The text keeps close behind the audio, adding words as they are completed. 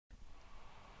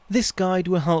This guide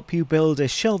will help you build a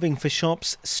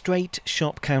Shelving4shops straight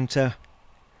shop counter.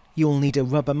 You'll need a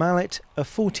rubber mallet, a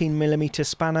 14mm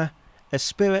spanner, a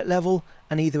spirit level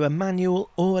and either a manual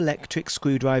or electric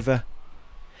screwdriver.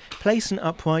 Place an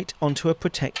upright onto a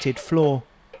protected floor.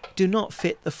 Do not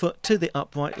fit the foot to the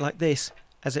upright like this,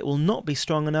 as it will not be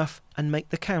strong enough and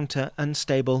make the counter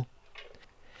unstable.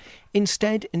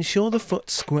 Instead, ensure the foot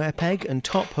square peg and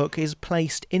top hook is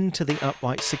placed into the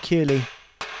upright securely.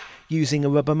 Using a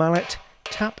rubber mallet,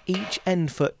 tap each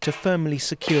end foot to firmly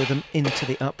secure them into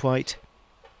the upright.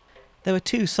 There are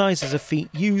two sizes of feet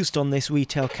used on this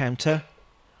retail counter.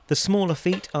 The smaller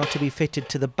feet are to be fitted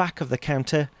to the back of the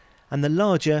counter and the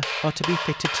larger are to be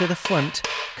fitted to the front,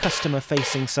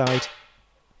 customer-facing side.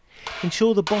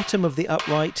 Ensure the bottom of the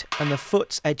upright and the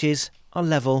foot's edges are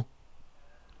level.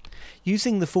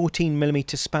 Using the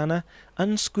 14mm spanner,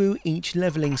 unscrew each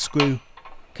levelling screw.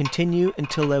 Continue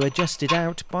until they're adjusted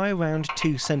out by around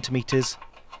 2 cm.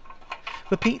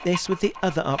 Repeat this with the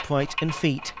other upright and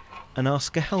feet and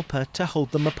ask a helper to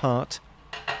hold them apart.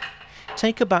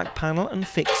 Take a back panel and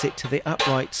fix it to the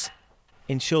uprights.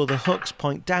 Ensure the hooks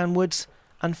point downwards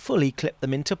and fully clip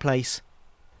them into place.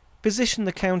 Position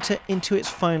the counter into its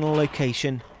final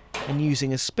location, and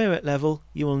using a spirit level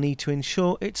you will need to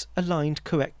ensure it's aligned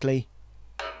correctly.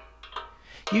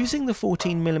 Using the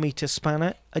 14mm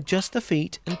spanner, adjust the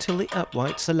feet until the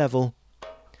uprights are level.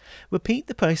 Repeat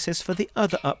the process for the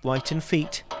other upright and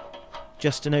feet.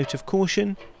 Just a note of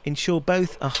caution, ensure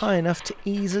both are high enough to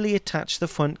easily attach the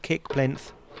front kick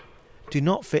plinth. Do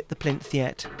not fit the plinth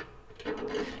yet.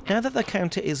 Now that the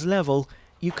counter is level,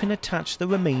 you can attach the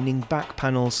remaining back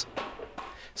panels.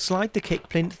 Slide the kick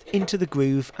plinth into the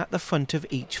groove at the front of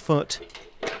each foot.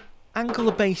 Angle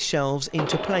the base shelves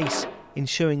into place,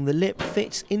 ensuring the lip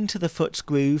fits into the foot's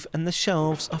groove and the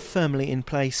shelves are firmly in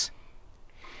place.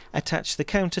 Attach the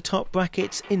countertop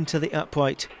brackets into the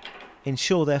upright.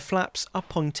 Ensure their flaps are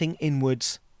pointing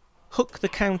inwards. Hook the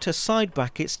counter side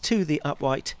brackets to the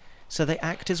upright so they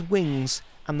act as wings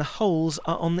and the holes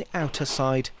are on the outer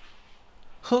side.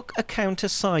 Hook a counter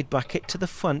side bracket to the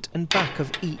front and back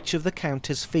of each of the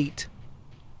counter's feet.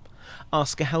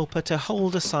 Ask a helper to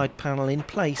hold a side panel in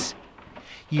place.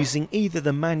 Using either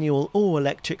the manual or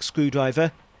electric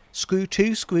screwdriver, screw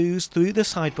 2 screws through the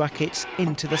side brackets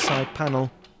into the side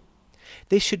panel.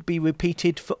 This should be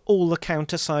repeated for all the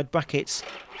counter side brackets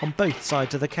on both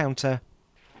sides of the counter.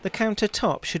 The counter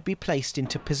top should be placed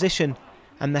into position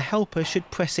and the helper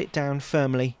should press it down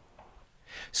firmly.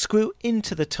 Screw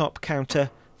into the top counter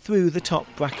through the top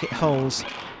bracket holes.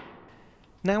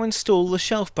 Now install the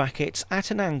shelf brackets at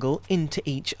an angle into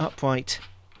each upright.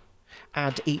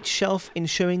 Add each shelf,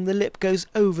 ensuring the lip goes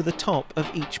over the top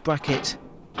of each bracket.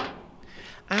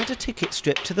 Add a ticket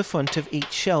strip to the front of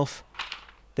each shelf.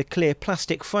 The clear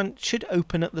plastic front should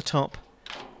open at the top.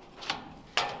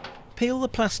 Peel the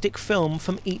plastic film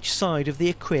from each side of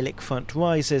the acrylic front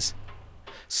risers.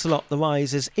 Slot the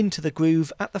risers into the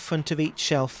groove at the front of each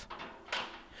shelf.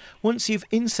 Once you've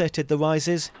inserted the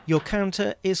risers, your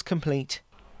counter is complete.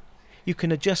 You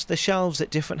can adjust the shelves at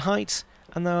different heights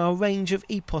and there are a range of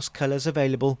EPOS colours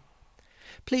available.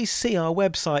 Please see our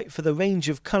website for the range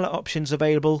of colour options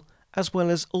available as well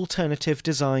as alternative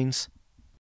designs.